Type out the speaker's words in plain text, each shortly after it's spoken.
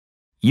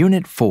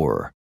Unit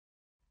 4,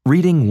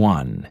 Reading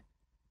 1,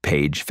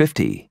 page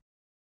 50.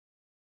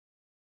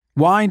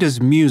 Why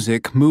does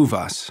music move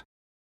us?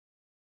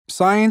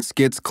 Science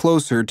gets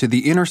closer to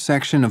the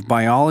intersection of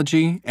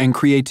biology and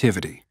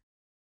creativity.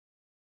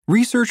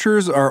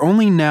 Researchers are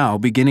only now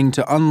beginning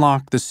to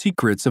unlock the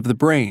secrets of the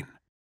brain.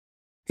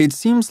 It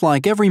seems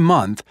like every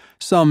month,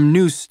 some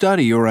new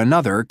study or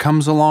another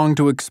comes along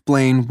to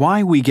explain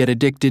why we get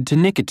addicted to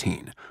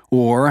nicotine,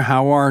 or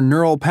how our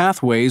neural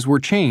pathways were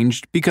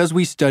changed because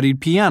we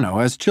studied piano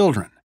as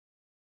children.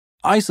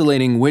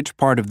 Isolating which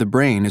part of the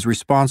brain is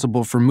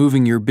responsible for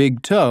moving your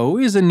big toe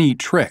is a neat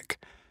trick.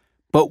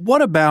 But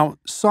what about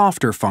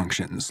softer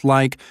functions,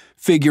 like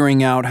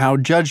figuring out how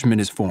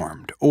judgment is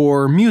formed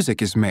or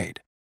music is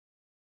made?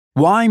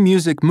 Why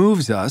Music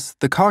Moves Us,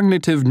 the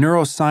Cognitive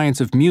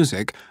Neuroscience of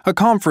Music, a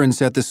conference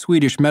at the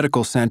Swedish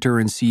Medical Center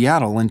in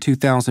Seattle in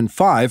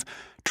 2005,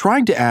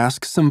 tried to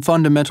ask some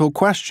fundamental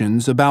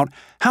questions about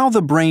how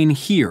the brain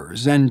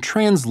hears and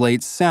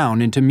translates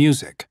sound into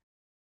music.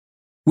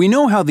 We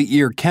know how the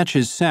ear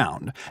catches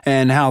sound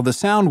and how the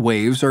sound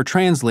waves are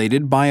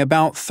translated by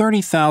about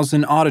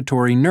 30,000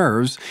 auditory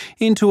nerves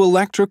into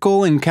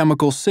electrical and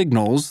chemical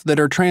signals that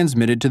are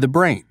transmitted to the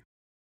brain.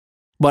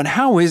 But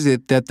how is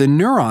it that the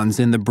neurons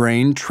in the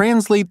brain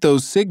translate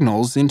those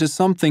signals into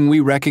something we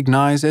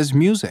recognize as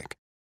music?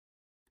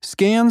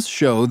 Scans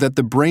show that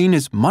the brain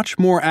is much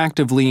more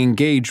actively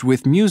engaged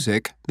with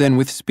music than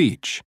with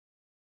speech.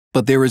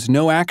 But there is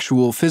no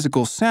actual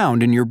physical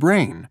sound in your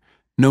brain,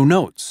 no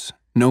notes,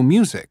 no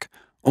music,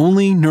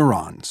 only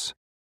neurons.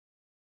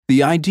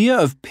 The idea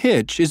of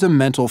pitch is a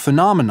mental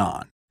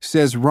phenomenon,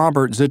 says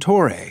Robert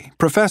Zatorre,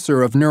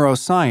 professor of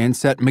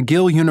neuroscience at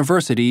McGill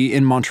University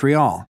in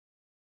Montreal.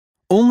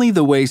 Only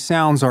the way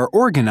sounds are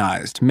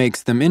organized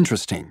makes them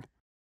interesting.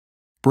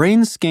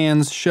 Brain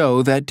scans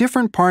show that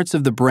different parts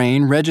of the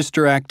brain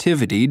register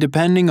activity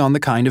depending on the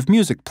kind of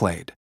music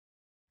played.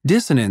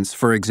 Dissonance,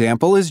 for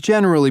example, is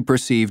generally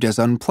perceived as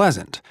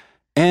unpleasant,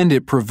 and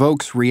it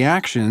provokes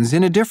reactions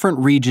in a different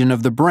region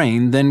of the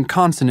brain than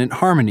consonant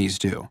harmonies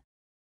do.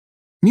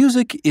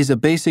 Music is a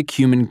basic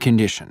human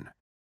condition.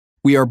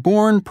 We are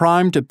born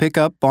primed to pick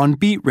up on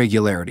beat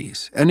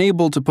regularities and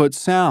able to put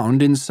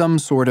sound in some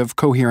sort of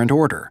coherent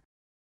order.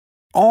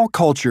 All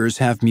cultures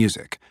have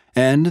music,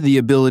 and the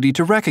ability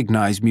to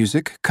recognize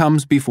music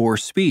comes before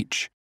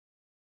speech.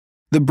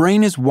 The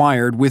brain is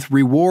wired with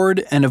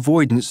reward and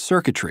avoidance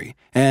circuitry,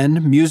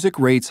 and music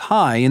rates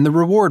high in the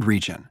reward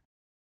region.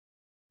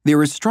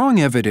 There is strong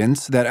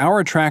evidence that our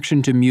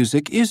attraction to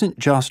music isn't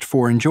just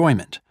for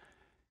enjoyment.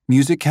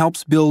 Music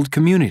helps build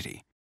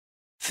community.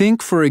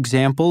 Think, for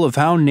example, of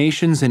how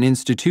nations and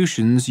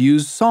institutions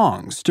use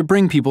songs to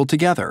bring people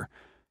together.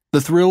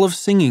 The thrill of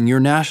singing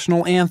your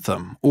national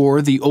anthem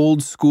or the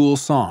old school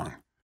song.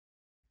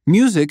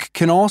 Music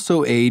can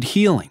also aid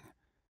healing.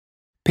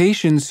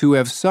 Patients who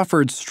have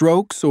suffered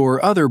strokes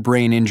or other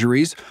brain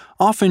injuries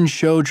often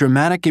show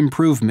dramatic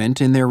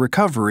improvement in their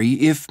recovery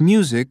if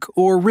music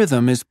or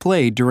rhythm is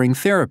played during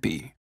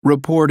therapy,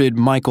 reported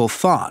Michael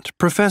Thott,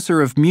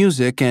 professor of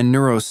music and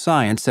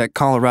neuroscience at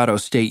Colorado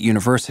State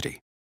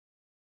University.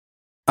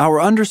 Our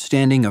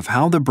understanding of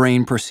how the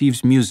brain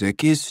perceives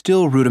music is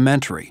still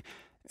rudimentary,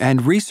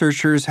 and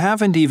researchers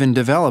haven't even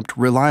developed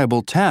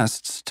reliable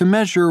tests to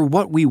measure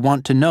what we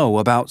want to know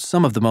about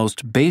some of the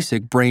most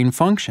basic brain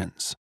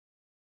functions.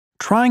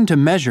 Trying to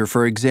measure,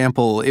 for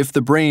example, if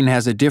the brain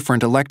has a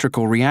different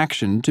electrical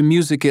reaction to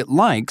music it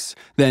likes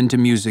than to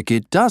music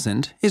it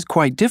doesn't is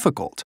quite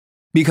difficult,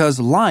 because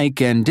like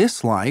and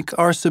dislike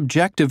are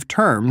subjective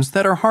terms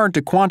that are hard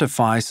to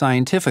quantify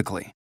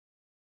scientifically.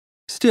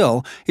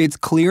 Still, it's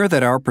clear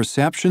that our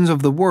perceptions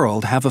of the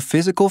world have a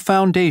physical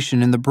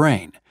foundation in the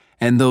brain,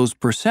 and those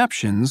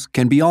perceptions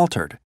can be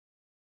altered.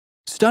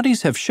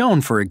 Studies have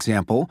shown, for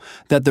example,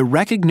 that the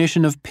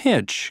recognition of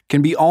pitch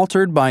can be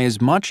altered by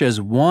as much as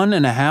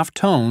 1.5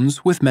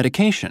 tones with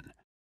medication.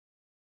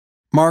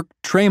 Mark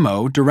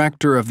Tremo,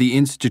 director of the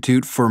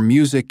Institute for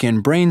Music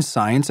and Brain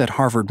Science at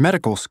Harvard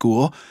Medical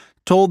School,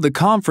 told the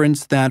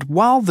conference that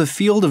while the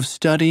field of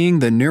studying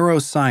the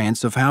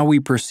neuroscience of how we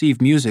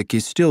perceive music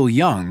is still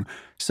young,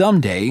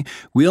 someday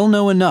we'll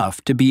know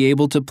enough to be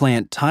able to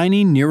plant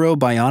tiny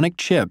neurobionic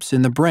chips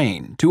in the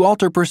brain to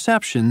alter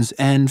perceptions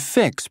and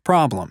fix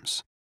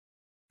problems.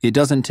 It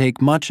doesn't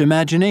take much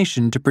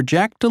imagination to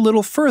project a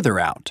little further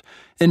out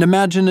and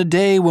imagine a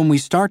day when we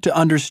start to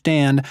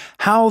understand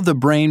how the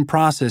brain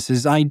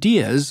processes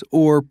ideas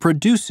or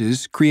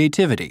produces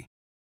creativity.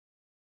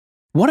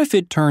 What if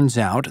it turns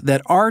out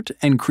that art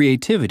and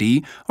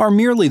creativity are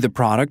merely the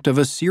product of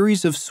a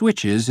series of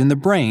switches in the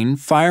brain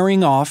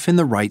firing off in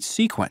the right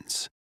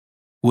sequence?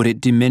 Would it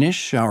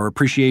diminish our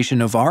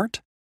appreciation of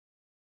art?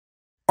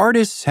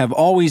 Artists have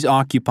always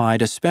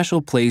occupied a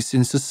special place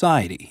in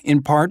society,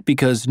 in part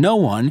because no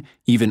one,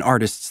 even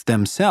artists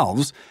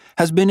themselves,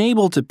 has been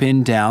able to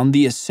pin down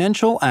the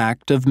essential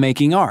act of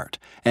making art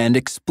and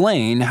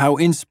explain how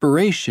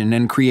inspiration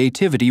and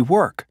creativity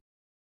work.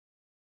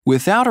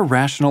 Without a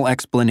rational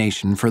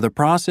explanation for the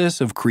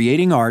process of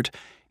creating art,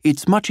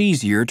 it's much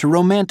easier to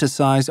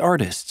romanticize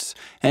artists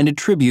and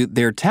attribute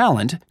their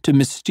talent to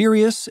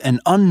mysterious and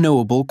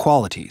unknowable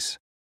qualities.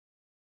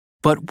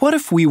 But what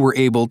if we were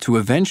able to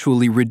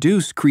eventually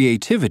reduce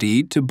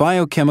creativity to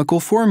biochemical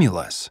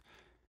formulas?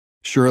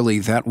 Surely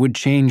that would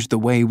change the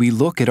way we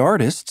look at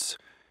artists.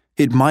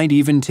 It might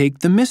even take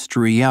the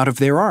mystery out of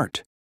their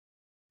art.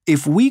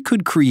 If we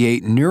could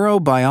create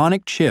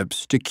neurobionic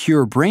chips to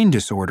cure brain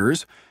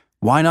disorders,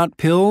 why not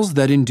pills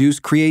that induce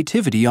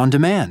creativity on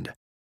demand?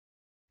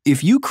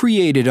 If you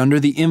created under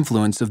the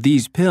influence of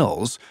these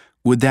pills,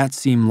 would that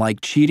seem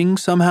like cheating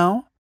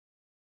somehow?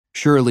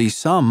 Surely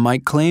some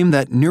might claim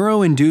that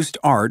neuro-induced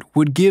art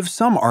would give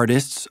some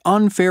artists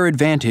unfair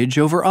advantage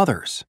over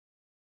others.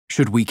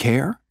 Should we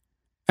care?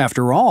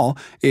 After all,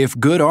 if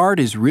good art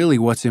is really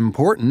what's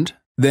important,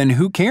 then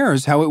who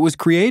cares how it was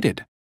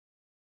created?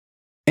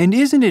 And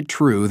isn't it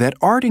true that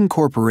art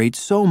incorporates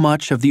so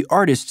much of the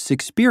artist's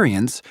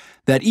experience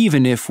that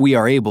even if we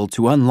are able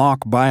to unlock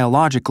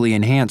biologically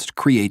enhanced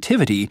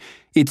creativity,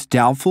 it's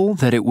doubtful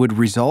that it would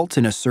result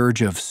in a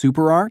surge of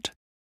super art?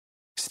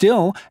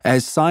 Still,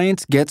 as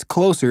science gets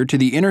closer to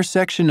the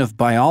intersection of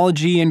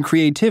biology and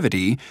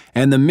creativity,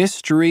 and the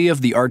mystery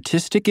of the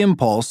artistic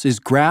impulse is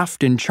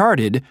graphed and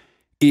charted,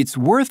 it's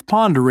worth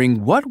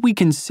pondering what we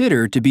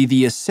consider to be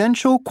the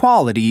essential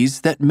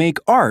qualities that make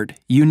art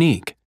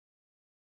unique.